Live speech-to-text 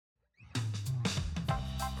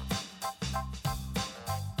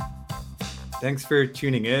Thanks for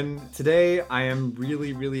tuning in. Today, I am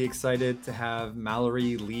really excited to have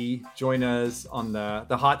Mallory Lee join us on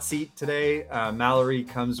the hot seat today. Mallory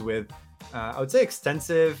comes with, I would say,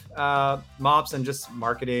 extensive MOPS and just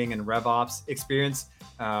marketing and RevOps experience.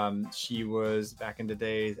 She was back in the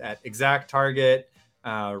days at ExactTarget,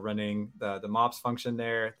 running the MOPS function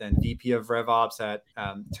there, then VP of RevOps at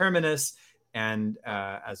Terminus, and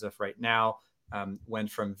as of right now, went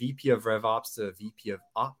from VP of RevOps to VP of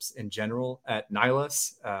Ops in general at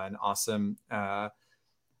Nihilus, an awesome, I'm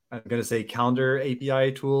going to say calendar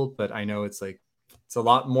API tool, but I know it's a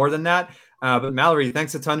lot more than that. But Mallory,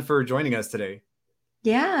 thanks a ton for joining us today.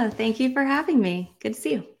 Yeah, thank you for having me. Good to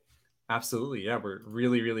see you. Absolutely. Yeah, we're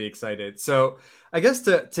really excited. So I guess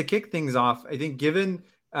to kick things off, I think given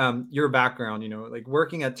your background, like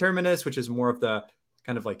working at Terminus, which is more of the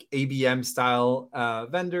kind of like ABM style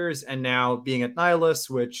vendors, and now being at Nihilus,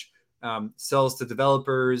 which sells to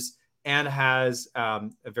developers and has a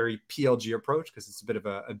very PLG approach because it's a bit of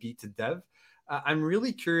a beat to dev. I'm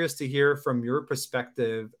really curious to hear from your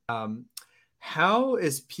perspective. How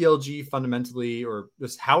is PLG fundamentally, or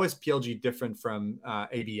just how is PLG different from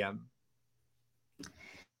ABM?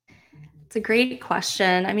 It's a great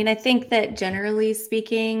question. I mean, I think that generally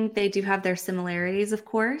speaking, they do have their similarities, of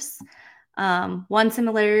course. One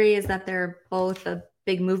similarity is that they're both a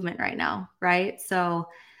big movement right now, right? So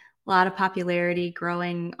a lot of popularity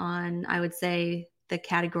growing on, I would say, the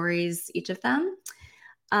categories, each of them.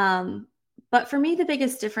 Um, but for me, the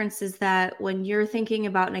biggest difference is that when you're thinking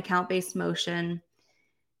about an account-based motion,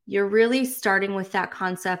 you're really starting with that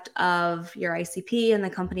concept of your ICP and the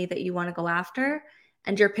company that you want to go after,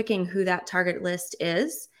 and you're picking who that target list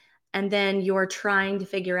is. And then you're trying to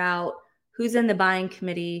figure out who's in the buying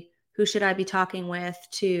committee, who should I be talking with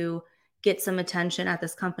to get some attention at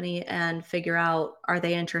this company and figure out, are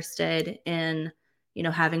they interested in,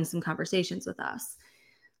 having some conversations with us?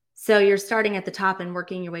 So you're starting at the top and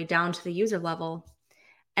working your way down to the user level.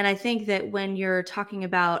 And I think that when you're talking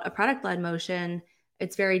about a product-led motion,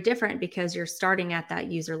 it's very different because you're starting at that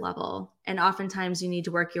user level. And oftentimes you need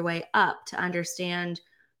to work your way up to understand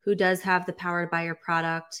who does have the power to buy your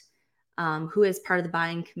product, who is part of the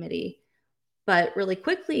buying committee. But really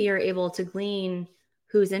quickly, you're able to glean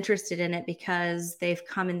who's interested in it because they've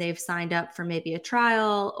come and they've signed up for maybe a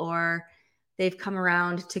trial, or they've come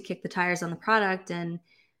around to kick the tires on the product. And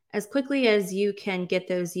as quickly as you can get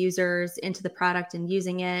those users into the product and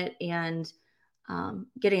using it and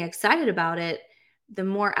getting excited about it, the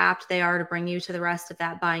more apt they are to bring you to the rest of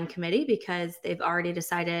that buying committee because they've already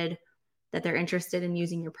decided that they're interested in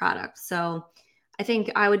using your product. So I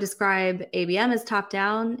think I would describe ABM as top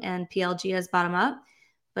down and PLG as bottom up.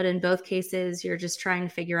 But in both cases, you're just trying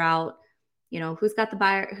to figure out, who's got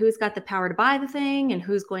the power to buy the thing and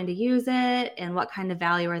who's going to use it and what kind of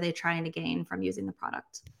value are they trying to gain from using the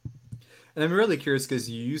product. And I'm really curious because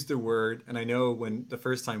you used the word, and I know when the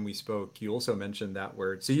first time we spoke, you also mentioned that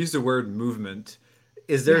word. So you used the word movement.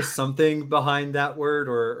 Is there Yeah. something behind that word,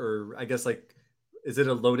 or I guess like, is it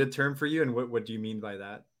a loaded term for you? And what do you mean by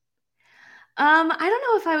that? I don't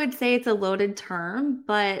know if I would say it's a loaded term,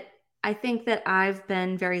 but I think that I've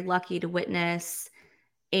been very lucky to witness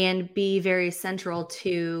and be very central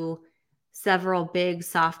to several big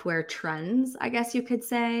software trends, I guess you could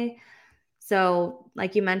say. So,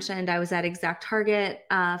 like you mentioned, I was at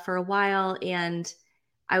ExactTarget for a while, and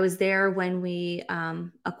I was there when we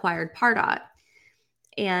acquired Pardot.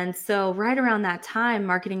 And so, right around that time,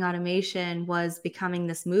 marketing automation was becoming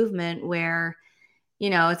this movement where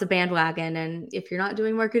it's a bandwagon. And if you're not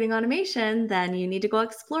doing marketing automation, then you need to go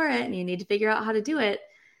explore it and you need to figure out how to do it.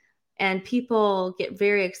 And people get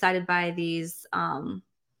very excited by these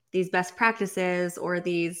best practices or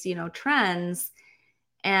these, trends.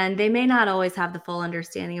 And they may not always have the full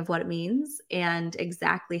understanding of what it means and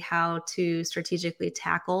exactly how to strategically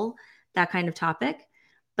tackle that kind of topic.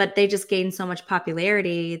 But they just gain so much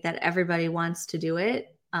popularity that everybody wants to do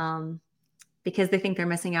it because they think they're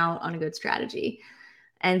missing out on a good strategy.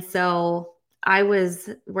 And so I was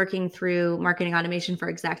working through marketing automation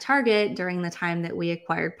for ExactTarget during the time that we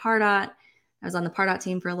acquired Pardot. I was on the Pardot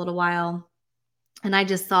team for a little while, and I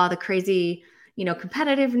just saw the crazy,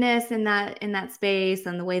 competitiveness in that space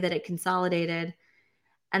and the way that it consolidated.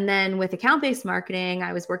 And then with account-based marketing,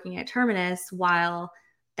 I was working at Terminus while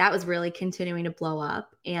that was really continuing to blow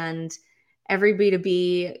up. And every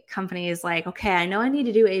B2B company is like, okay, I know I need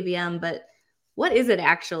to do ABM, but what is it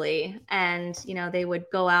actually? And, they would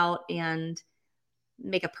go out and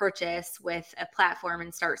make a purchase with a platform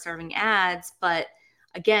and start serving ads. But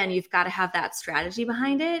again, you've got to have that strategy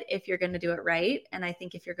behind it if you're going to do it right. And I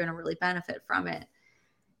think if you're going to really benefit from it.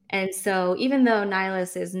 And so even though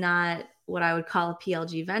Nihilus is not what I would call a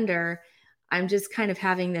PLG vendor, I'm just kind of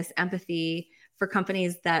having this empathy for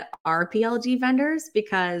companies that are PLG vendors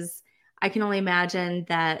because I can only imagine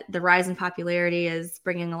that the rise in popularity is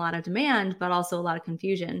bringing a lot of demand, but also a lot of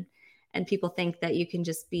confusion. And people think that you can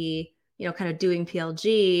just be, kind of doing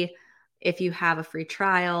PLG if you have a free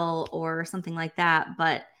trial or something like that.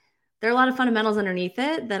 But there are a lot of fundamentals underneath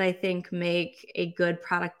it that I think make a good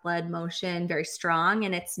product led motion very strong.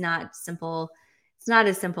 And it's not simple. It's not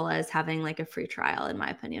as simple as having like a free trial, in my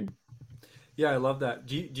opinion. Yeah, I love that.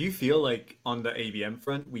 Do you feel like on the ABM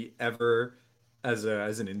front, we ever, as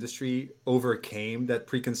an industry, overcame that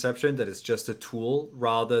preconception that it's just a tool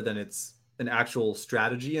rather than it's an actual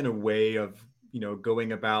strategy and a way of,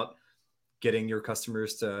 going about getting your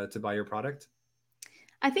customers to buy your product?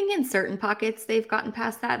 I think in certain pockets they've gotten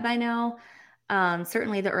past that by now.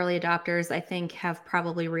 Certainly, the early adopters, I think, have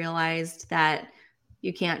probably realized that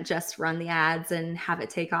you can't just run the ads and have it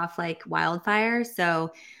take off like wildfire.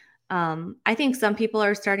 So I think some people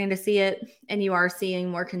are starting to see it, and you are seeing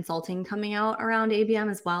more consulting coming out around ABM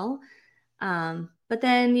as well. But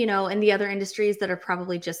then, in the other industries that are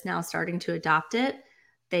probably just now starting to adopt it,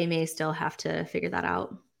 they may still have to figure that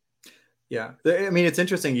out. Yeah. I mean, it's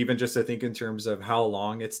interesting even just to think in terms of how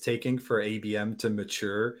long it's taking for ABM to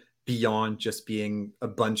mature beyond just being a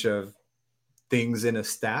bunch of things in a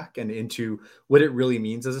stack and into what it really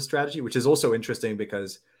means as a strategy, which is also interesting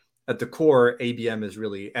because at the core, ABM is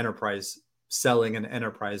really enterprise selling and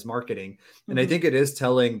enterprise marketing. And I Mm-hmm. think it is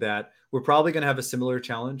telling that we're probably going to have a similar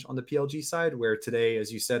challenge on the PLG side, where today,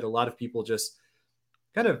 as you said, a lot of people just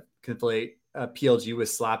kind of conflate PLG with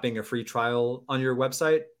slapping a free trial on your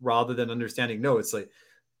website rather than understanding, no, it's like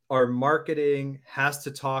our marketing has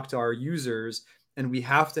to talk to our users, and we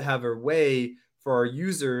have to have a way for our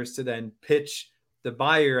users to then pitch the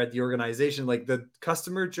buyer at the organization. Like the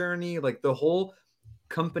customer journey, like the whole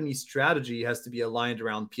company strategy has to be aligned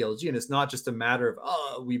around PLG. And it's not just a matter of,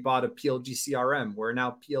 oh, we bought a PLG CRM, we're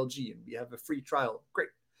now PLG and we have a free trial. Great.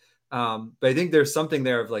 But I think there's something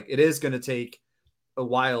there of like, it is going to take a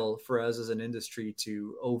while for us as an industry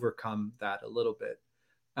to overcome that a little bit.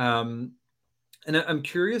 Um, and I'm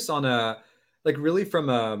curious on a, like really from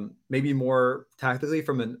a, maybe more tactically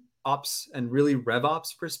from an ops and really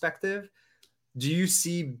RevOps perspective, do you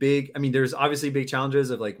see big, I mean, there's obviously big challenges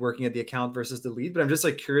of like working at the account versus the lead, but I'm just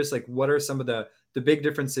like curious, like what are some of the big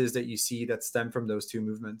differences that you see that stem from those two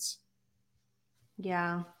movements?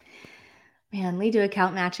 Yeah. Man, lead to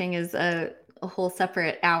account matching is a whole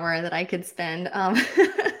separate hour that I could spend.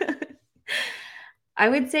 I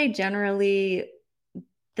would say generally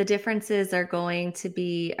the differences are going to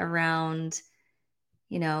be around,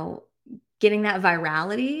 you know, getting that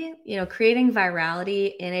virality, creating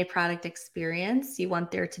virality in a product experience. You want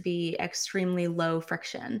there to be extremely low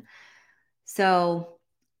friction. So,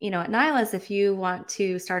 at Nihilus, if you want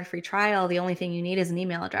to start a free trial, the only thing you need is an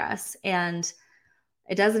email address. And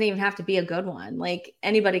it doesn't even have to be a good one. Like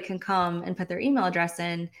anybody can come and put their email address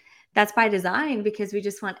in. That's by design because we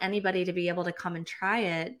just want anybody to be able to come and try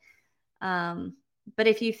it. Um, but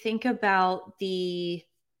if you think about the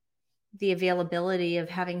availability of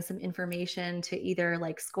having some information to either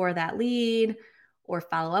like score that lead or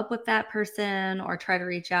follow up with that person or try to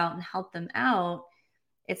reach out and help them out,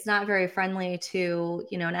 it's not very friendly to,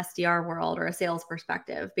 an SDR world or a sales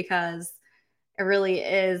perspective because it really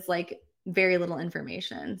is like very little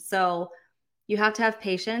information. So you have to have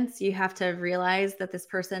patience. You have to realize that this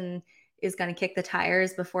person is going to kick the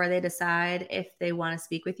tires before they decide if they want to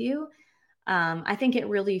speak with you. I think it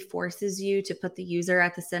really forces you to put the user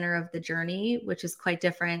at the center of the journey, which is quite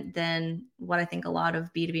different than what I think a lot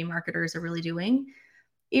of B2B marketers are really doing.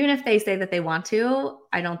 Even if they say that they want to,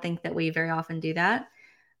 I don't think that we very often do that.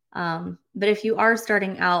 But if you are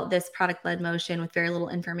starting out this product led motion with very little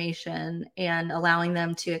information and allowing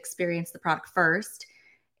them to experience the product first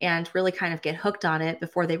and really kind of get hooked on it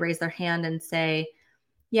before they raise their hand and say,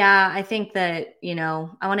 yeah, I think that,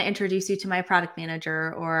 I want to introduce you to my product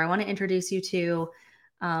manager, or I want to introduce you to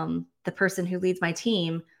the person who leads my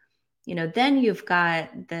team, then you've got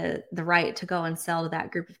the right to go and sell to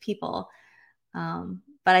that group of people.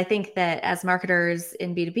 But I think that as marketers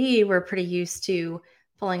in B2B, we're pretty used to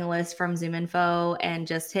pulling a list from Zoom Info and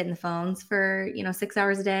just hitting the phones for, 6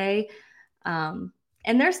 hours a day. Um,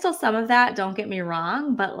 and there's still some of that, don't get me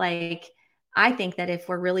wrong, but like, I think that if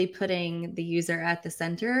we're really putting the user at the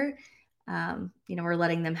center, we're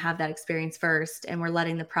letting them have that experience first and we're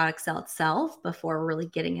letting the product sell itself before we're really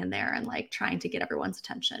getting in there and like trying to get everyone's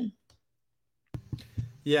attention.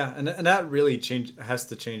 Yeah, and that really has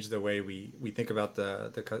to change the way we think about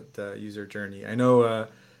the user journey. I know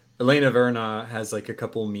Elena Verna has like a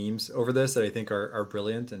couple memes over this that I think are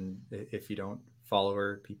brilliant. And if you don't follow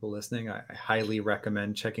her, people listening, I highly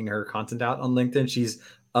recommend checking her content out on LinkedIn. She's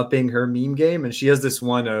upping her meme game, and she has this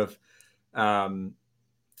one of um,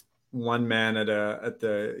 one man at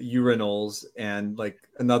the urinals, and like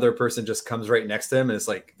another person just comes right next to him, and it's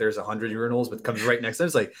like there's 100 urinals, but comes right next to him.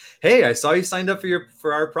 It's like, hey, I saw you signed up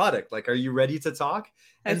for our product. Like, are you ready to talk?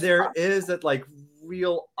 I And saw. there is that like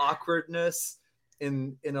real awkwardness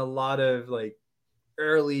in a lot of like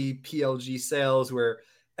early PLG sales where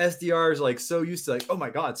SDRs like so used to like, oh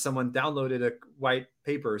my God, someone downloaded a white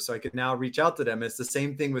paper, so I could now reach out to them. It's the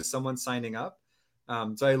same thing with someone signing up.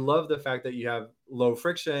 So I love the fact that you have low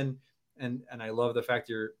friction, and I love the fact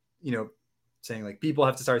you're saying like people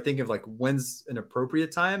have to start thinking of like when's an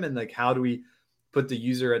appropriate time, and like how do we put the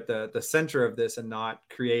user at the center of this and not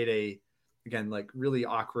create a again like really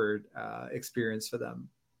awkward experience for them.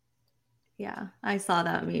 Yeah, I saw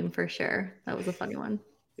that meme for sure. That was a funny one.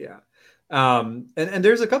 Yeah. And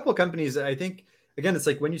there's a couple of companies that I think, again, it's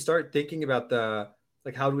like when you start thinking about the,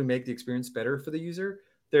 like, how do we make the experience better for the user?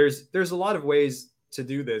 There's a lot of ways to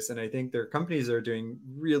do this. And I think there are companies that are doing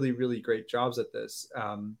really, really great jobs at this.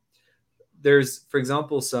 There's, for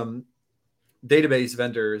example, some database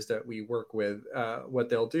vendors that we work with. What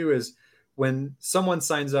they'll do is when someone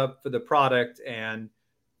signs up for the product and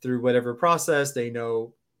through whatever process, they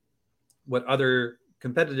know what other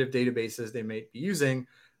competitive databases they may be using,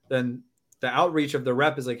 then the outreach of the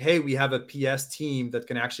rep is like, hey, we have a PS team that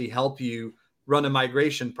can actually help you run a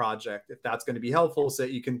migration project if that's going to be helpful so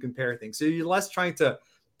that you can compare things. So you're less trying to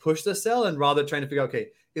push the sell and rather trying to figure out, okay,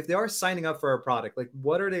 if they are signing up for a product, like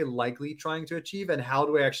what are they likely trying to achieve and how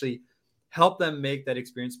do I actually help them make that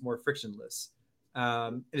experience more frictionless?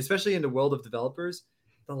 And especially in the world of developers,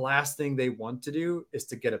 the last thing they want to do is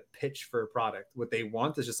to get a pitch for a product. What they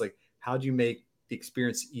want is just like, how do you make the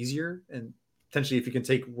experience easier? And potentially, if you can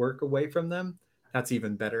take work away from them, that's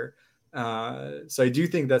even better. So I do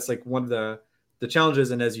think that's like one of the challenges.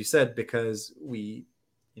 And as you said, because we,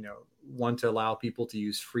 want to allow people to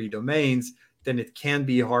use free domains, then it can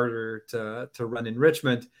be harder to run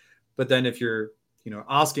enrichment. But then if you're,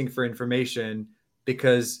 asking for information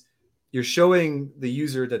because you're showing the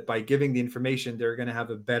user that by giving the information, they're going to have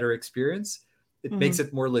a better experience, it Mm-hmm. makes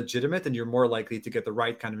it more legitimate and you're more likely to get the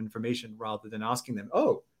right kind of information rather than asking them,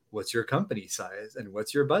 oh, what's your company size and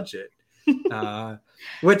what's your budget? Uh,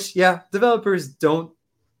 which, yeah, developers don't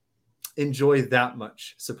enjoy that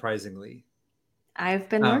much, surprisingly. I've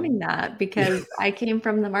been learning Um, that yeah, because I came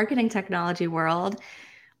from the marketing technology world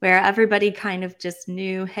where everybody kind of just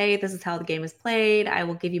knew, hey, this is how the game is played. I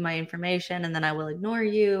will give you my information and then I will ignore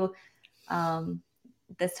you. Um,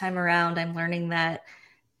 this time around, I'm learning that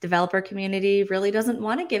developer community really doesn't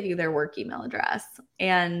want to give you their work email address.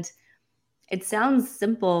 And it sounds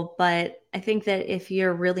simple, but I think that if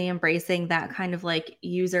you're really embracing that kind of like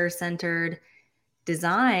user centered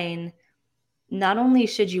design, not only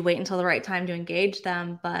should you wait until the right time to engage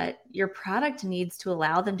them, but your product needs to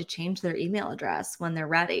allow them to change their email address when they're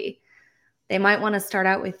ready. They might want to start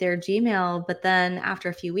out with their Gmail, but then after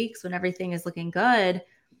a few weeks, when everything is looking good,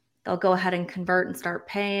 they'll go ahead and convert and start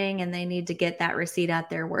paying, and they need to get that receipt at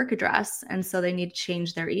their work address. And so they need to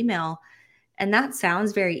change their email. And that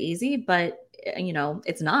sounds very easy, but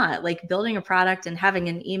it's not. Like building a product and having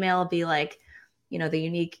an email be like, the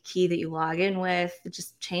unique key that you log in with,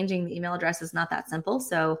 just changing the email address is not that simple.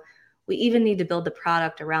 So we even need to build the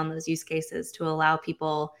product around those use cases to allow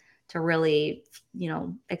people to really,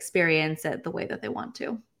 experience it the way that they want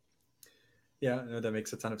to. yeah, no, that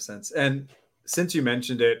makes a ton of sense. And since you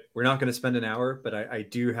mentioned it, we're not going to spend an hour, but I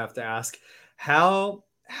do have to ask, how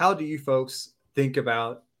do you folks think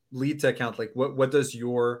about lead to account? Like, what does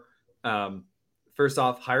your first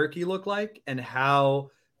off hierarchy look like, and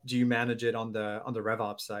how do you manage it on the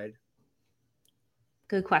RevOps side?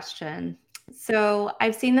 Good question. So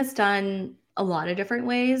I've seen this done a lot of different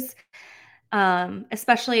ways,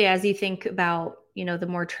 especially as you think about, the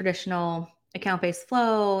more traditional account-based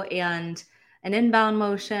flow and an inbound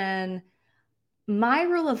motion. My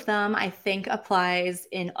rule of thumb, I think, applies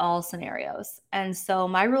in all scenarios. And so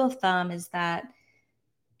my rule of thumb is that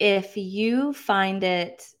if you find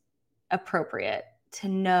it appropriate to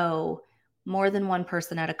know more than one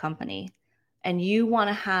person at a company and you want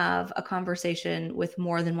to have a conversation with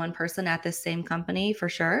more than one person at this same company for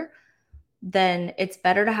sure, then it's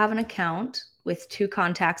better to have an account with two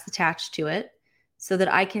contacts attached to it so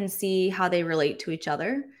that I can see how they relate to each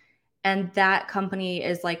other. And that company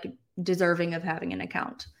is like deserving of having an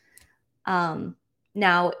account. Um,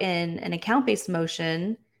 Now, in an account based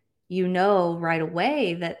motion, you know right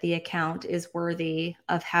away that the account is worthy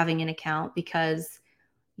of having an account because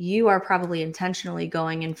you are probably intentionally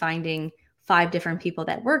going and finding 5 different people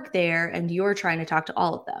that work there, and you're trying to talk to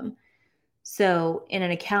all of them. So in an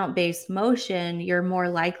account-based motion, you're more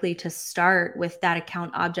likely to start with that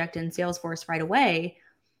account object in Salesforce right away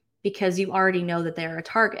because you already know that they're a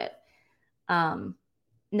target. Um,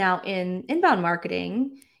 Now, in inbound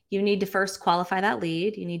marketing, you need to first qualify that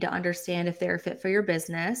lead. You need to understand if they're a fit for your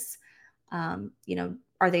business.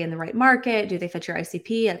 Are they in the right market? Do they fit your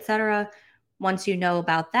ICP, et cetera? Once you know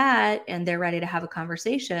about that and they're ready to have a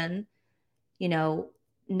conversation, you know,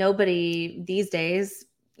 nobody these days,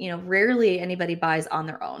 rarely anybody buys on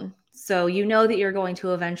their own. So you know that you're going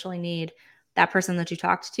to eventually need that person that you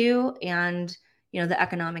talked to and, the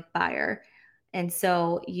economic buyer. And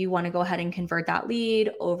so you want to go ahead and convert that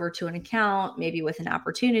lead over to an account, maybe with an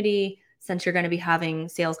opportunity, since you're going to be having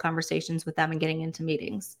sales conversations with them and getting into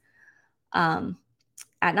meetings. Um,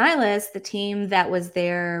 at Nihilus, the team that was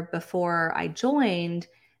there before I joined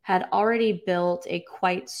had already built a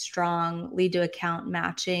quite strong lead to account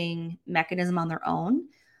matching mechanism on their own.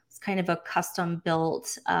 It's kind of a custom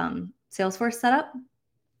built Salesforce setup.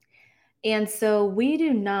 And so we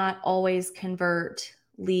do not always convert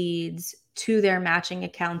leads to their matching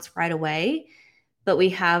accounts right away, but we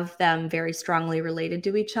have them very strongly related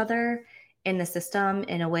to each other in the system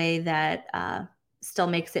in a way that still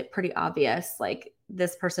makes it pretty obvious. Like,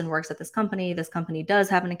 this person works at this company does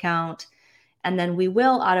have an account. And then we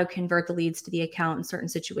will auto convert the leads to the account in certain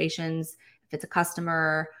situations, if it's a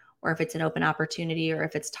customer or if it's an open opportunity or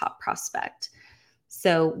if it's top prospect.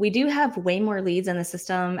 So we do have way more leads in the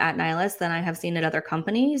system at Nihilus than I have seen at other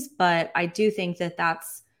companies, but I do think that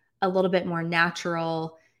that's a little bit more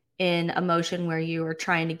natural in a motion where you are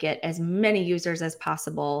trying to get as many users as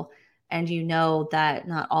possible, and you know that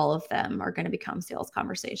not all of them are going to become sales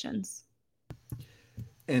conversations.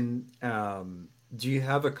 And do you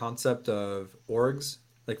have a concept of orgs?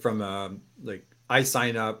 Like from like I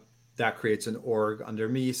sign up, that creates an org under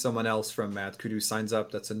me. Someone else from Mad Kudu signs up,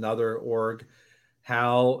 that's another org.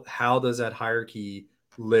 How does that hierarchy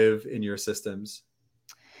live in your systems?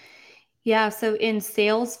 Yeah, so in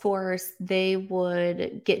Salesforce, they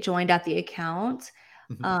would get joined at the account.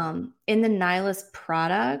 Mhm. In the Nihilus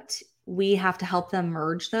product, we have to help them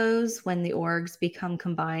merge those when the orgs become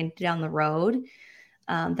combined down the road.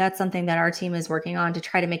 That's something that our team is working on to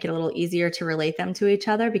try to make it a little easier to relate them to each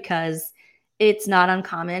other, because it's not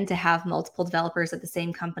uncommon to have multiple developers at the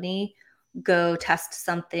same company go test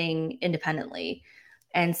something independently.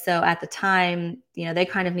 And so at the time, they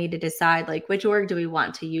kind of need to decide, like, which org do we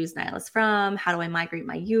want to use Nihilus from? How do I migrate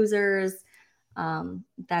my users?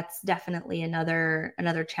 That's definitely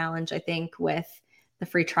another challenge, I think, with the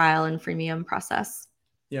free trial and freemium process.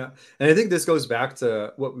 Yeah. And I think this goes back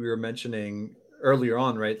to what we were mentioning earlier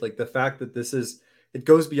on, right? Like the fact that it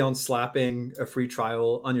goes beyond slapping a free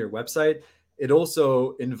trial on your website. It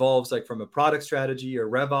also involves, like, from a product strategy or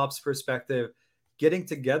RevOps perspective, getting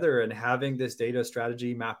together and having this data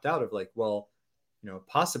strategy mapped out of, like, well,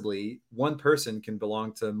 possibly one person can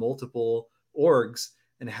belong to multiple orgs.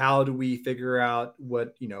 And how do we figure out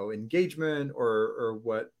what, engagement or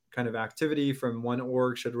what kind of activity from one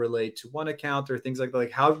org should relate to one account, or things like that?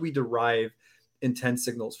 Like, how do we derive intent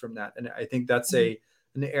signals from that? And I think that's Mhm.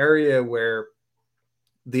 an area where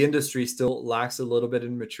the industry still lacks a little bit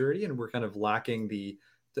in maturity, and we're kind of lacking the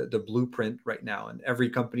blueprint right now. And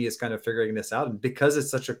every company is kind of figuring this out. And because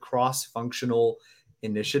it's such a cross-functional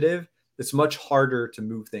initiative, it's much harder to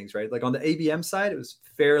move things, right? Like on the ABM side, it was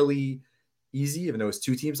fairly easy, even though it's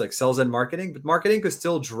two teams, like sales and marketing, but marketing could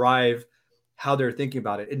still drive how they're thinking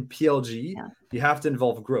about it. In PLG, Yeah. you have to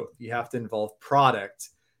involve growth, you have to involve product,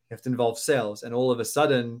 you have to involve sales. And all of a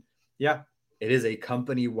sudden, yeah, it is a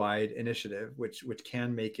company-wide initiative, which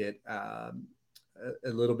can make it a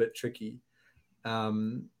little bit tricky.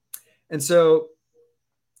 Um, and so,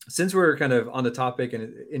 since we're kind of on the topic,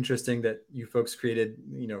 and interesting that you folks created,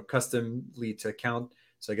 custom lead to account.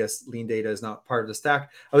 So I guess lean data is not part of the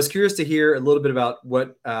stack. I was curious to hear a little bit about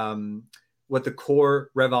what the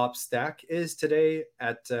core RevOps stack is today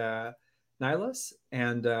at Nihilus,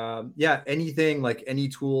 and yeah, anything, like any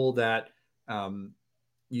tool that um,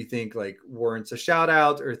 you think like warrants a shout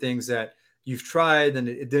out, or things that you've tried and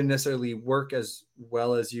it didn't necessarily work as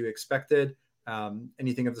well as you expected.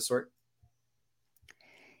 Anything of the sort?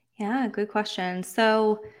 Yeah, good question.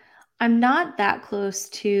 So I'm not that close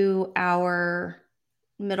to our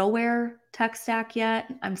middleware tech stack yet.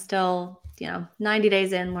 I'm still, 90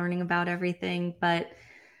 days in learning about everything, but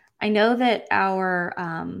I know that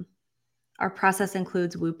our process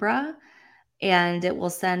includes Woopra, and it will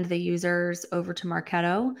send the users over to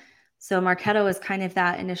Marketo. So Marketo is kind of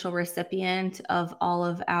that initial recipient of all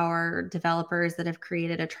of our developers that have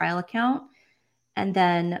created a trial account, and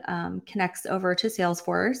then connects over to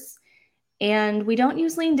Salesforce. And we don't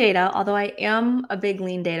use lean data, although I am a big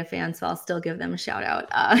lean data fan, so I'll still give them a shout out.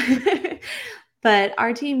 But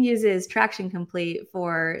our team uses Traction Complete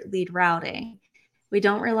for lead routing. We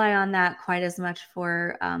don't rely on that quite as much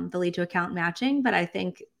for the lead to account matching, but I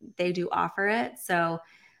think they do offer it. So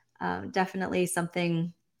definitely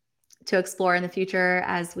something to explore in the future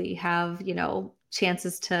as we have,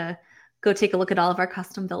 chances to go take a look at all of our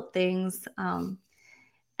custom built things.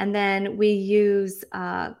 And then we use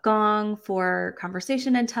Gong for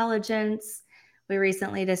conversation intelligence. We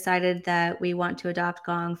recently decided that we want to adopt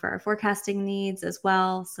Gong for our forecasting needs as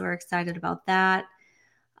well. So we're excited about that.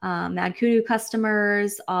 MadKudu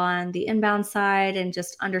customers on the inbound side, and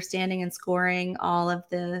just understanding and scoring all of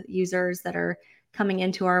the users that are coming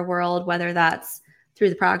into our world, whether that's through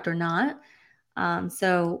the product or not.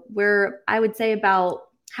 So we're, I would say, about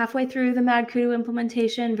halfway through the MadKudu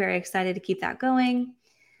implementation. Very excited to keep that going.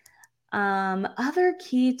 Other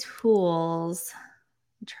key tools,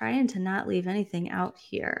 I'm trying to not leave anything out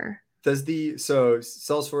here.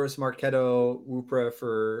 Salesforce, Marketo, Woopra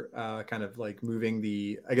for kind of like moving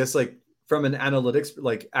the, I guess, like from an analytics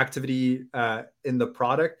like activity in the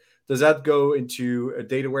product, does that go into a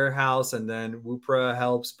data warehouse and then Woopra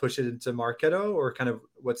helps push it into Marketo, or kind of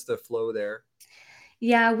what's the flow there?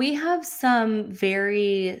 Yeah, we have some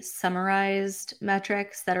very summarized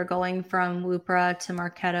metrics that are going from Woopra to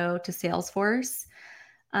Marketo to Salesforce.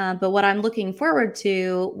 But what I'm looking forward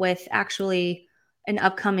to with actually an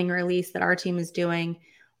upcoming release that our team is doing,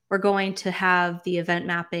 we're going to have the event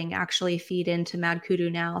mapping actually feed into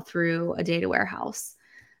MadKudu now through a data warehouse.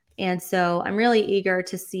 And so I'm really eager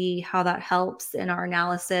to see how that helps in our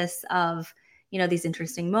analysis of, these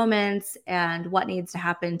interesting moments and what needs to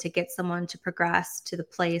happen to get someone to progress to the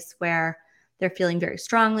place where they're feeling very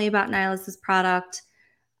strongly about Nihilus's product.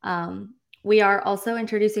 We are also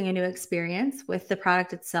introducing a new experience with the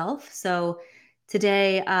product itself. So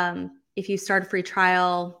today, if you start a free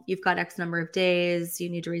trial, you've got X number of days, you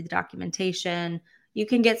need to read the documentation. You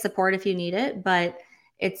can get support if you need it, but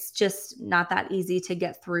it's just not that easy to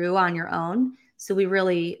get through on your own. So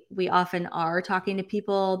we often are talking to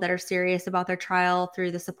people that are serious about their trial through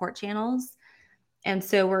the support channels. And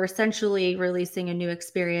so we're essentially releasing a new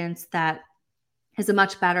experience that is a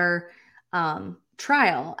much better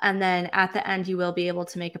trial. And then at the end, you will be able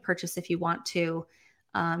to make a purchase if you want to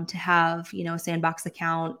have, a sandbox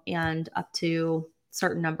account and up to a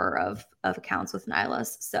certain number of accounts with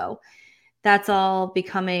Nihilus. So that's all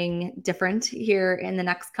becoming different here in the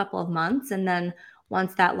next couple of months. And then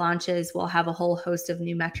once that launches, we'll have a whole host of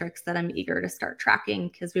new metrics that I'm eager to start tracking,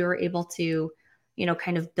 because we were able to,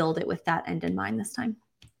 kind of build it with that end in mind this time.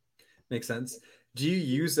 Makes sense. Do you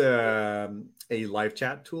use a live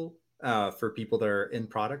chat tool for people that are in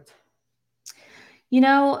product?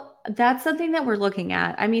 That's something that we're looking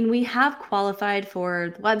at. I mean, we have qualified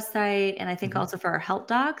for the website, and I think also for our help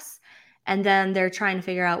docs. And then they're trying to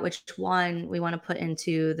figure out which one we want to put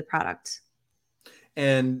into the product.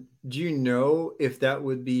 And do you know if that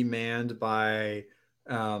would be manned by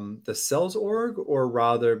the sales org, or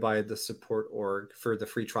rather by the support org for the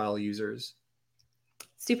free trial users?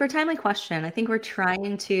 Super timely question. I think we're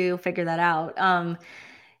trying to figure that out.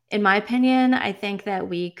 In my opinion, I think that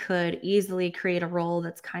we could easily create a role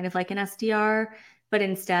that's kind of like an SDR, but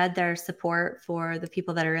instead there's support for the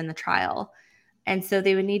people that are in the trial. And so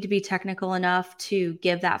they would need to be technical enough to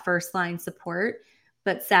give that first line support,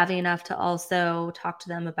 but savvy enough to also talk to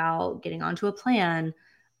them about getting onto a plan,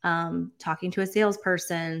 talking to a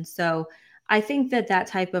salesperson. So I think that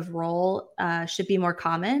type of role should be more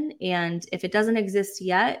common. And if it doesn't exist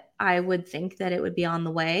yet, I would think that it would be on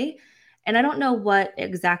the way. And I don't know what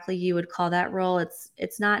exactly you would call that role.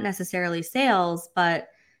 It's not necessarily sales, but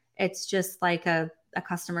it's just like a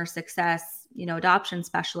customer success, adoption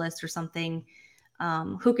specialist or something,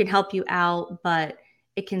 who can help you out, but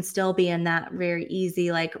it can still be in that very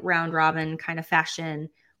easy, like round robin kind of fashion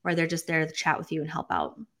where they're just there to chat with you and help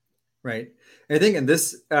out. Right. And I think, and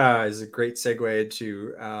this is a great segue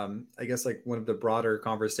to, I guess, like one of the broader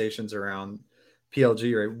conversations around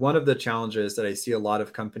PLG, right? One of the challenges that I see a lot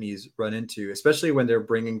of companies run into, especially when they're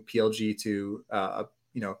bringing PLG to,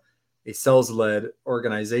 a sales-led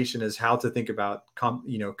organization, is how to think about,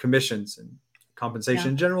 commissions and compensation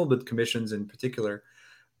Yeah. in general, but commissions in particular.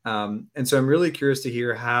 And so I'm really curious to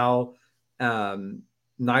hear how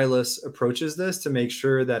Nihilus approaches this to make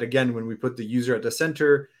sure that, again, when we put the user at the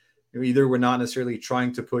center, either we're not necessarily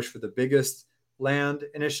trying to push for the biggest land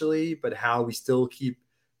initially, but how we still keep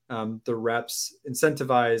the reps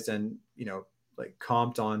incentivized and, like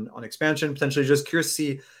comped on expansion? Potentially just curious to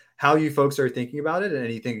see how you folks are thinking about it and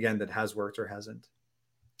anything, again, that has worked or hasn't.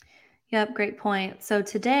 Yep, great point. So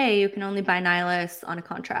today you can only buy Nihilus on a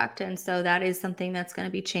contract. And so that is something that's going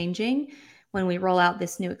to be changing when we roll out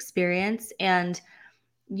this new experience. And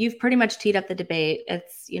you've pretty much teed up the debate.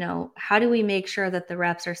 It's, how do we make sure that the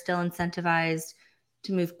reps are still incentivized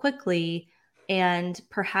to move quickly and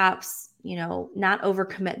perhaps, not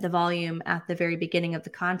overcommit the volume at the very beginning of the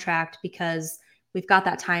contract because we've got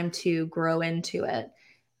that time to grow into it.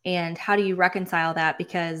 And how do you reconcile that?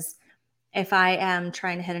 Because if I am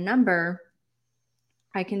trying to hit a number,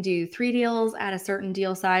 I can do 3 deals at a certain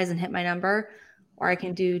deal size and hit my number, or I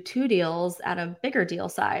can do 2 deals at a bigger deal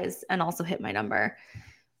size and also hit my number.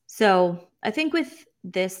 So I think with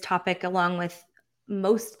this topic, along with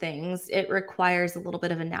most things, it requires a little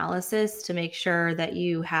bit of analysis to make sure that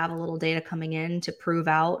you have a little data coming in to prove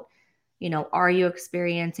out, are you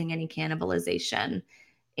experiencing any cannibalization?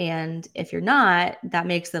 And if you're not, that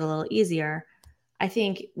makes it a little easier. I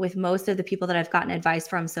think with most of the people that I've gotten advice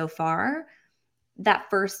from so far, that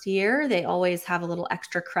first year, they always have a little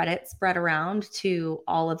extra credit spread around to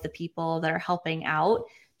all of the people that are helping out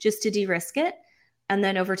just to de-risk it. And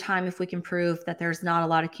then over time, if we can prove that there's not a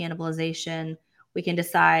lot of cannibalization, we can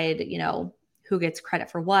decide, who gets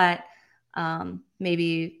credit for what.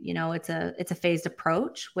 Maybe, it's a phased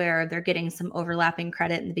approach where they're getting some overlapping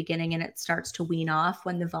credit in the beginning and it starts to wean off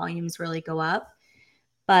when the volumes really go up.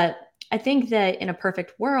 But I think that in a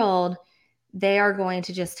perfect world, they are going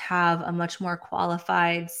to just have a much more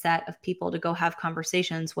qualified set of people to go have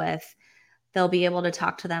conversations with. They'll be able to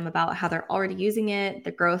talk to them about how they're already using it,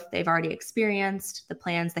 the growth they've already experienced, the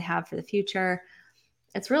plans they have for the future.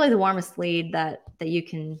 It's really the warmest lead that you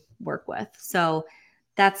can work with. So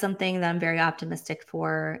that's something that I'm very optimistic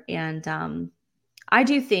for. And I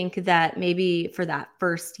do think that maybe for that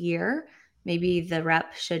first year, maybe the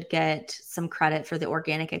rep should get some credit for the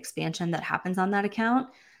organic expansion that happens on that account,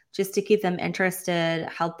 just to keep them interested,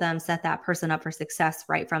 help them set that person up for success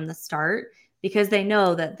right from the start, because they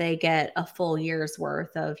know that they get a full year's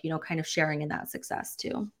worth of, kind of sharing in that success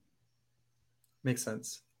too. Makes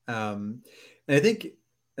sense. And I think,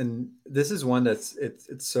 and this is one that's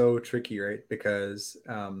it's so tricky, right? Because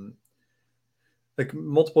like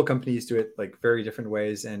multiple companies do it like very different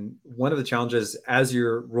ways. And one of the challenges as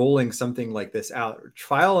you're rolling something like this out,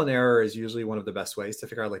 trial and error is usually one of the best ways to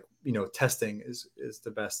figure out, like, testing is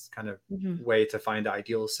the best kind of way to find the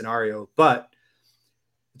ideal scenario. But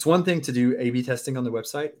it's one thing to do A/B testing on the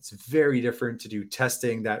website. It's very different to do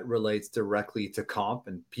testing that relates directly to comp.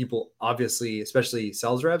 And people obviously, especially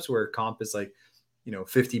sales reps, where comp is like,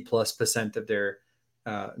 50+% of their,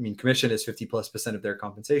 commission is 50+% of their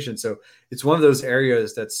compensation. So it's one of those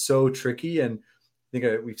areas that's so tricky. And I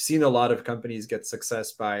think we've seen a lot of companies get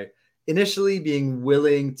success by initially being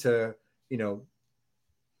willing to,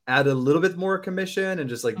 add a little bit more commission and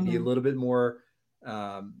just like be a little bit more,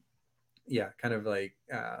 kind of like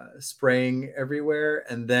spraying everywhere,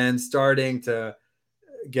 and then starting to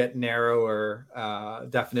get narrower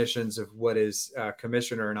definitions of what is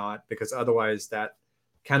commission or not, because otherwise that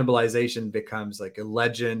cannibalization becomes like a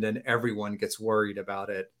legend and everyone gets worried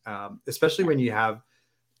about it, especially when you have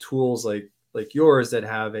tools like yours that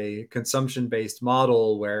have a consumption-based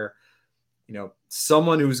model where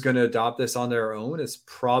someone who's going to adopt this on their own is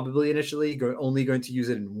probably initially only going to use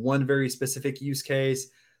it in one very specific use case,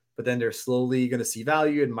 but then they're slowly going to see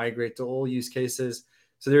value and migrate to all use cases.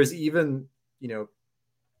 So there's even,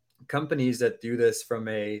 companies that do this from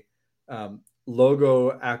a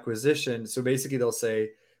logo acquisition. So basically they'll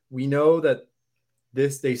say, we know that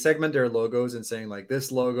they segment their logos and saying like,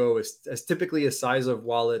 this logo is typically a size of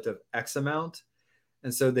wallet of X amount.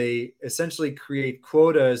 And so they essentially create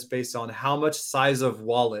quotas based on how much size of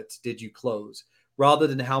wallet did you close, rather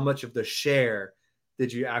than how much of the share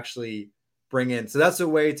did you actually bring in. So that's a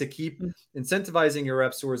way to keep incentivizing your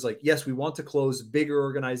reps towards like, yes, we want to close bigger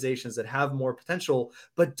organizations that have more potential,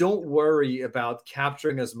 but don't worry about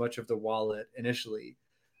capturing as much of the wallet initially.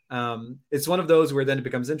 It's one of those where then it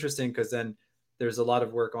becomes interesting, because then there's a lot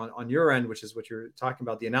of work on your end, which is what you're talking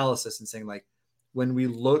about, the analysis, and saying like, when we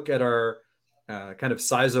look at our kind of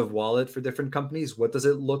size of wallet for different companies, what does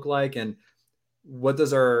it look like? And what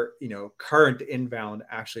does our current inbound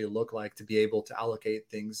actually look like to be able to allocate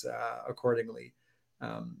things accordingly?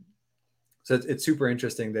 So it's super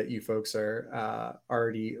interesting that you folks are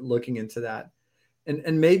already looking into that.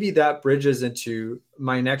 And maybe that bridges into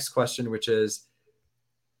my next question, which is,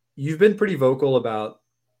 you've been pretty vocal about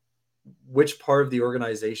which part of the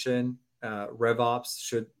organization RevOps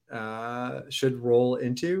should roll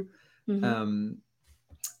into.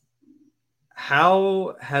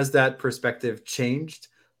 how has that perspective changed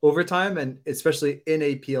over time, and especially in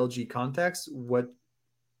a PLG context?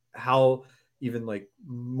 How even like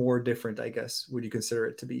more different, I guess, would you consider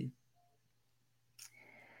it to be?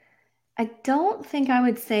 I don't think I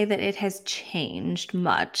would say that it has changed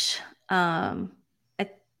much. Um,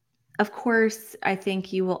 I, of course, I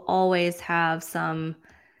think you will always have some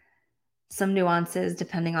nuances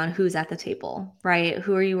depending on who's at the table, right?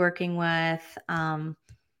 Who are you working with?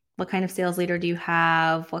 What kind of sales leader do you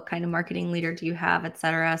have? What kind of marketing leader do you have, et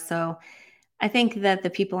cetera? So I think that the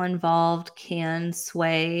people involved can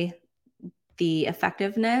sway the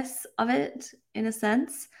effectiveness of it in a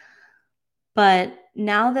sense. But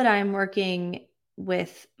now that I'm working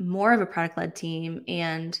with more of a product led team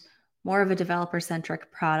and more of a developer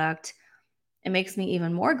centric product, it makes me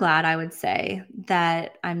even more glad, I would say,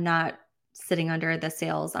 that I'm not sitting under the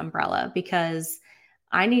sales umbrella because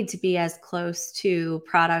I need to be as close to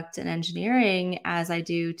product and engineering as I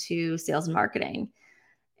do to sales and marketing.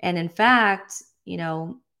 And in fact,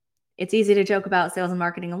 it's easy to joke about sales and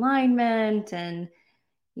marketing alignment and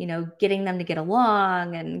getting them to get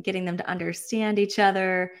along and getting them to understand each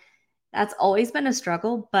other. That's always been a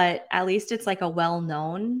struggle, but at least it's like a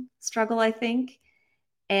well-known struggle, I think.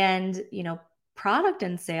 And, product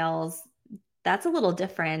and sales, that's a little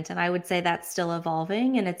different. And I would say that's still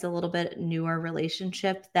evolving and it's a little bit newer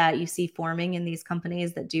relationship that you see forming in these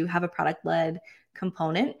companies that do have a product led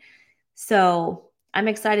component. So I'm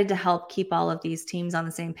excited to help keep all of these teams on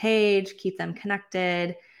the same page, keep them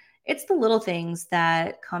connected. It's the little things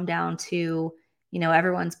that come down to,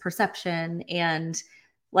 everyone's perception. And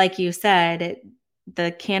like you said,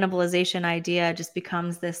 the cannibalization idea just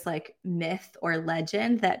becomes this like myth or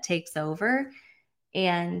legend that takes over.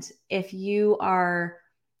 And if you are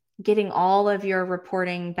getting all of your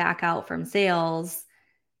reporting back out from sales,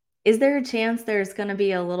 is there a chance there's going to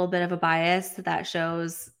be a little bit of a bias that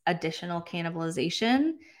shows additional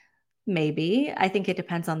cannibalization? Maybe. I think it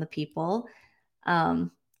depends on the people.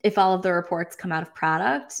 Um, if all of the reports come out of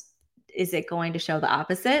product, is it going to show the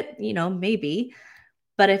opposite? Maybe.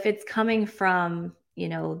 But if it's coming from,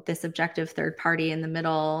 this objective third party in the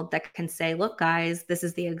middle that can say, look, guys, this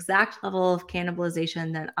is the exact level of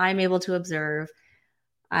cannibalization that I'm able to observe.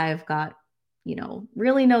 I've got,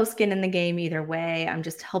 really no skin in the game either way. I'm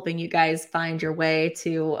just helping you guys find your way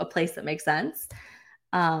to a place that makes sense.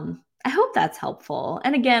 I hope that's helpful.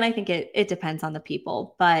 And again, I think it depends on the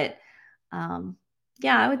people, but um,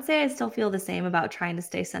 yeah, I would say I still feel the same about trying to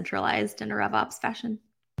stay centralized in a RevOps fashion.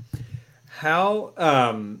 How,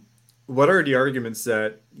 what are the arguments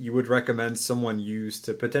that you would recommend someone use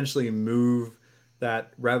to potentially move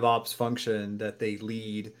that RevOps function that they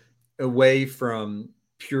lead away from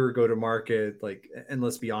pure go-to-market? Like, and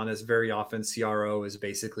let's be honest, very often CRO is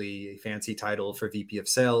basically a fancy title for VP of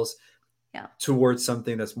sales, Yeah. towards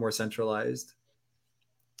something that's more centralized.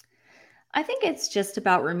 I think it's just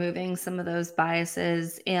about removing some of those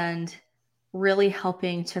biases and really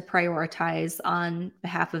helping to prioritize on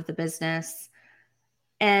behalf of the business.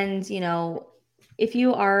 And, if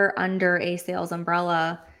you are under a sales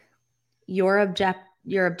umbrella, your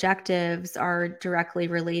objectives are directly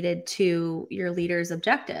related to your leader's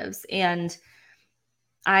objectives. And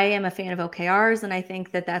I am a fan of OKRs, and I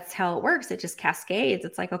think that that's how it works. It just cascades.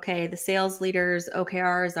 It's like, okay, the sales leaders'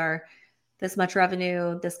 OKRs are this much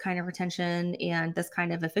revenue, this kind of retention, and this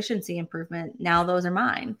kind of efficiency improvement. Now those are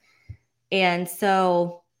mine. And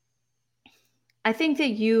so I think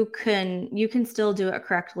that you can still do it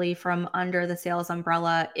correctly from under the sales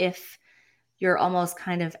umbrella if you're almost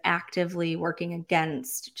kind of actively working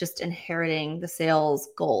against just inheriting the sales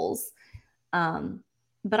goals. Um,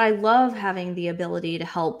 but I love having the ability to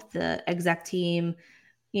help the exec team,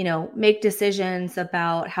 make decisions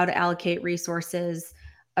about how to allocate resources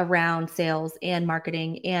around sales and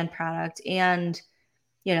marketing and product and,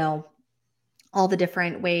 you know, all the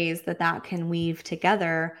different ways that that can weave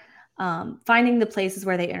together. Finding the places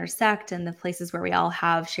where they intersect and the places where we all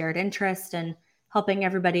have shared interest and helping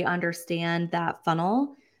everybody understand that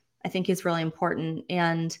funnel, I think is really important.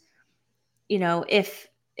 And if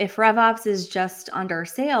RevOps is just under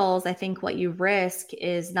sales, I think what you risk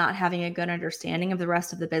is not having a good understanding of the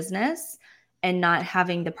rest of the business and not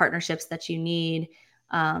having the partnerships that you need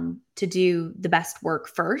to do the best work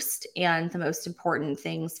first and the most important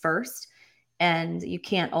things first. And you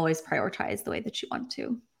can't always prioritize the way that you want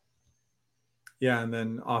to. Yeah, and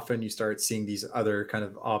then often you start seeing these other kind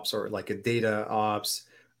of ops, or like a data ops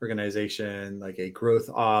organization, like a growth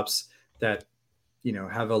ops, that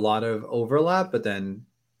have a lot of overlap, but then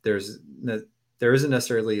there's there isn't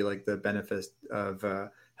necessarily like the benefit of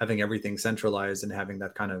having everything centralized and having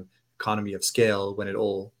that kind of economy of scale when it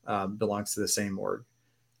all belongs to the same org.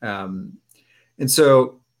 And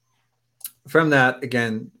so from that,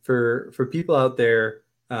 again, for people out there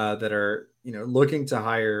that are looking to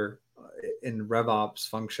hire in RevOps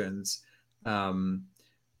functions,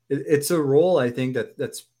 it's a role I think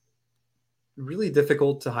that's really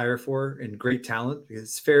difficult to hire for and great talent because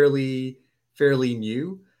it's fairly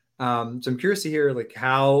new. So I'm curious to hear like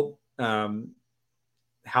how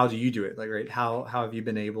do you do it? Like, right, how have you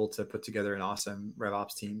been able to put together an awesome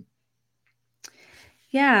RevOps team?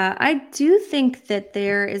 Yeah, I do think that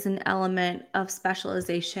there is an element of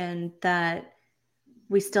specialization that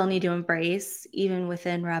we still need to embrace, even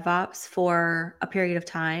within RevOps for a period of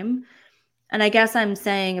time. And I guess I'm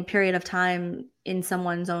saying a period of time in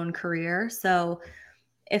someone's own career. So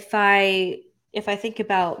if I if I think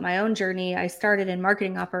about my own journey, I started in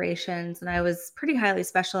marketing operations and I was pretty highly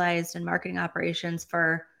specialized in marketing operations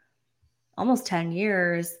for almost 10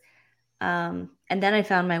 years. And then I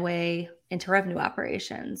found my way into revenue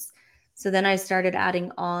operations. So then I started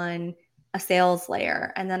adding on a sales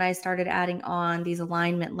layer, and then I started adding on these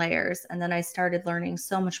alignment layers. And then I started learning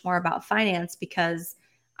so much more about finance because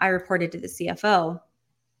I reported to the CFO.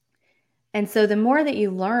 And so the more that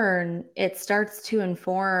you learn, it starts to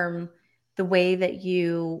inform the way that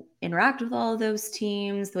you interact with all of those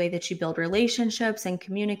teams, the way that you build relationships and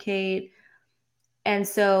communicate. And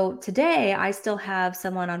so today I still have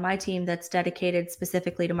someone on my team that's dedicated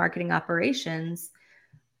specifically to marketing operations.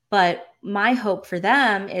 But my hope for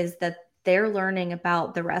them is that they're learning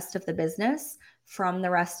about the rest of the business from the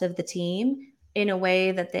rest of the team in a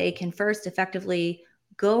way that they can first effectively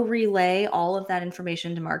go relay all of that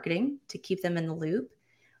information to marketing to keep them in the loop.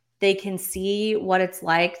 They can see what it's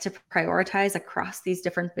like to prioritize across these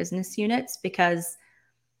different business units because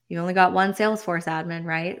you only got one Salesforce admin,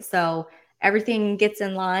 right? So everything gets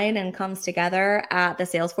in line and comes together at the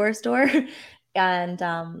Salesforce store. And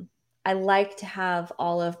I like to have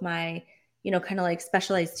all of my, kind of like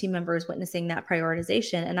specialized team members witnessing that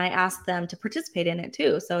prioritization. And I ask them to participate in it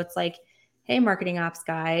too. So it's like, hey, marketing ops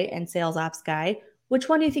guy and sales ops guy, which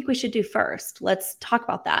one do you think we should do first? Let's talk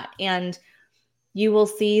about that. And you will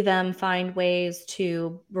see them find ways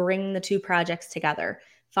to bring the two projects together,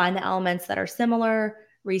 find the elements that are similar,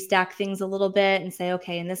 restack things a little bit, and say,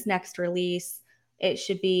 okay, in this next release, it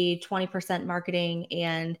should be 20% marketing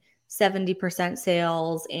and 70%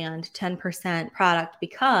 sales and 10% product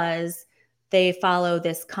because they follow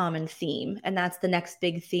this common theme. And that's the next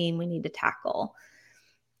big theme we need to tackle.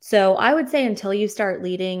 So I would say until you start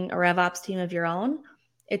leading a RevOps team of your own,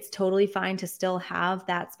 it's totally fine to still have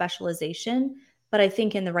that specialization. But I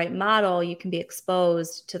think in the right model, you can be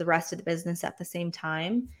exposed to the rest of the business at the same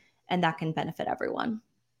time, and that can benefit everyone.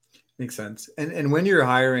 Makes sense. And when you're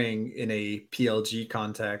hiring in a PLG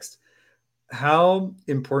context, how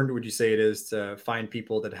important would you say it is to find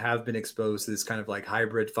people that have been exposed to this kind of like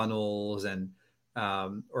hybrid funnels and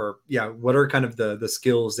or yeah, what are kind of the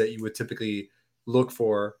skills that you would typically look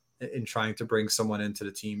for in trying to bring someone into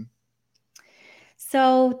the team?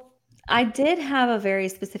 So I did have a very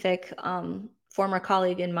specific former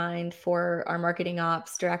colleague in mind for our marketing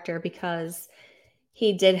ops director because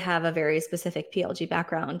he did have a very specific PLG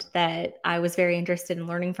background that I was very interested in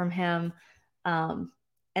learning from him. Um,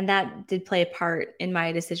 and that did play a part in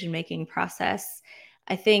my decision making process.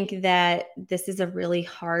 I think that this is a really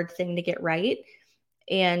hard thing to get right.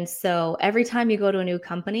 And so every time you go to a new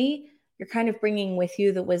company, you're kind of bringing with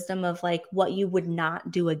you the wisdom of like what you would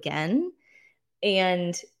not do again,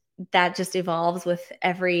 and that just evolves with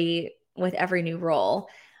every new role.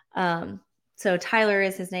 So Tyler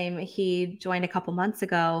is his name. He joined a couple months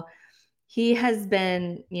ago. He has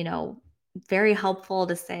been, very helpful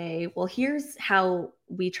to say, well, here's how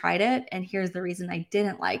we tried it, and here's the reason I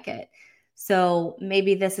didn't like it. So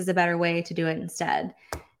maybe this is a better way to do it instead.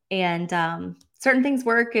 And certain things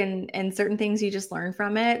work, and certain things you just learn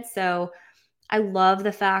from it. So I love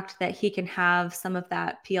the fact that he can have some of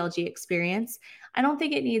that PLG experience. I don't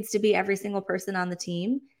think it needs to be every single person on the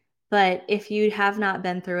team, but if you have not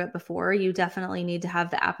been through it before, you definitely need to have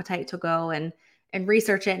the appetite to go and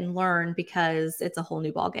research it and learn because it's a whole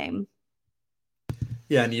new ball game.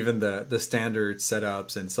 Yeah, and even the standard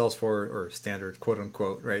setups and Salesforce or standard quote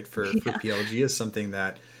unquote, right, for Yeah. PLG is something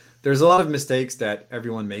that there's a lot of mistakes that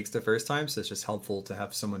everyone makes the first time. So it's just helpful to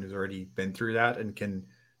have someone who's already been through that and can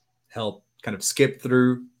help kind of skip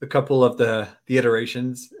through a couple of the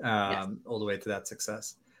iterations Yes. all the way to that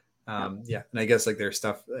success. Yep. Yeah, and I guess like there's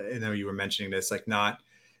stuff. I know you were mentioning this, like not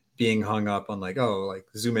being hung up on like, oh, like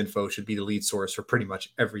Zoom info should be the lead source for pretty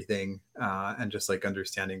much everything, and just like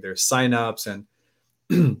understanding there's signups and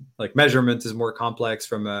like measurement is more complex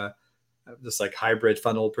from a this like hybrid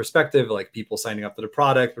funnel perspective, like people signing up to the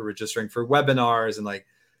product or registering for webinars, and like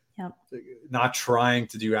Yep. not trying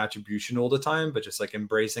to do attribution all the time, but just like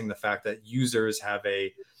embracing the fact that users have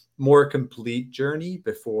a more complete journey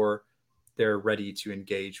before they're ready to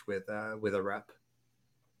engage with a rep.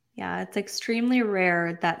 Yeah, it's extremely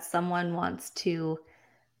rare that someone wants to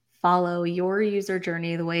follow your user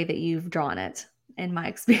journey the way that you've drawn it, in my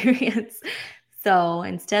experience. So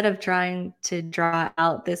instead of trying to draw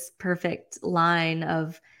out this perfect line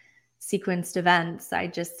of sequenced events,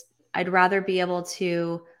 I'd rather be able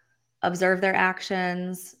to observe their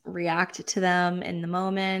actions, react to them in the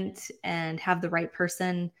moment, and have the right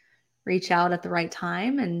person reach out at the right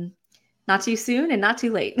time, and not too soon and not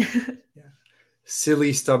too late. Yeah.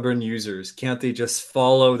 Silly, stubborn users. Can't they just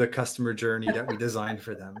follow the customer journey that we designed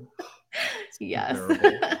for them? It's Yes.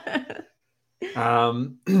 unbearable.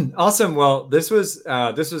 Awesome. Well, this was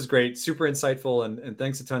great, super insightful, and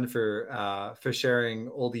thanks a ton for sharing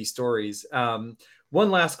all these stories. One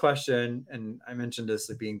last question, and I mentioned this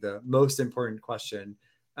as being the most important question,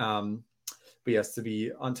 but yes, to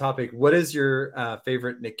be on topic, what is your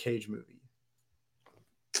favorite Nick Cage movie?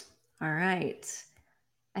 All right.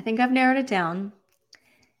 I think I've narrowed it down.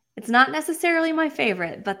 It's not necessarily my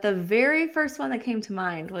favorite, but the very first one that came to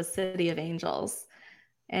mind was City of Angels.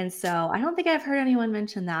 And so I don't think I've heard anyone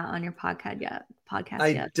mention that on your podcast I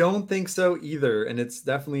yet. don't think so either, and it's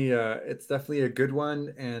definitely a good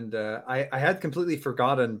one. And I had completely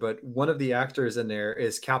forgotten, but one of the actors in there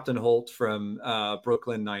is Captain Holt from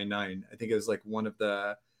Brooklyn Nine-Nine. I think it was like one of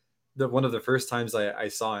the one of the first times I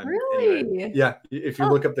saw him. Anyway, Really? yeah, if you Oh,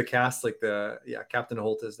 look up the cast, like Captain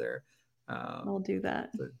Holt is there. I'll do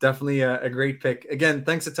that. So definitely a great pick. Again,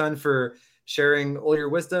 thanks a ton for sharing all your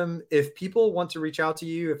wisdom. If people want to reach out to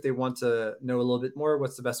you, if they want to know a little bit more,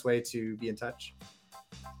 what's the best way to be in touch?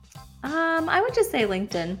 I would just say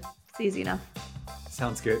LinkedIn. It's easy enough.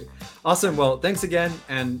 Sounds good. Awesome. Well, thanks again,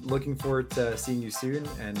 and looking forward to seeing you soon.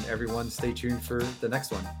 And everyone, stay tuned for the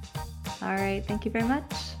next one. All right. Thank you very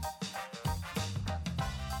much.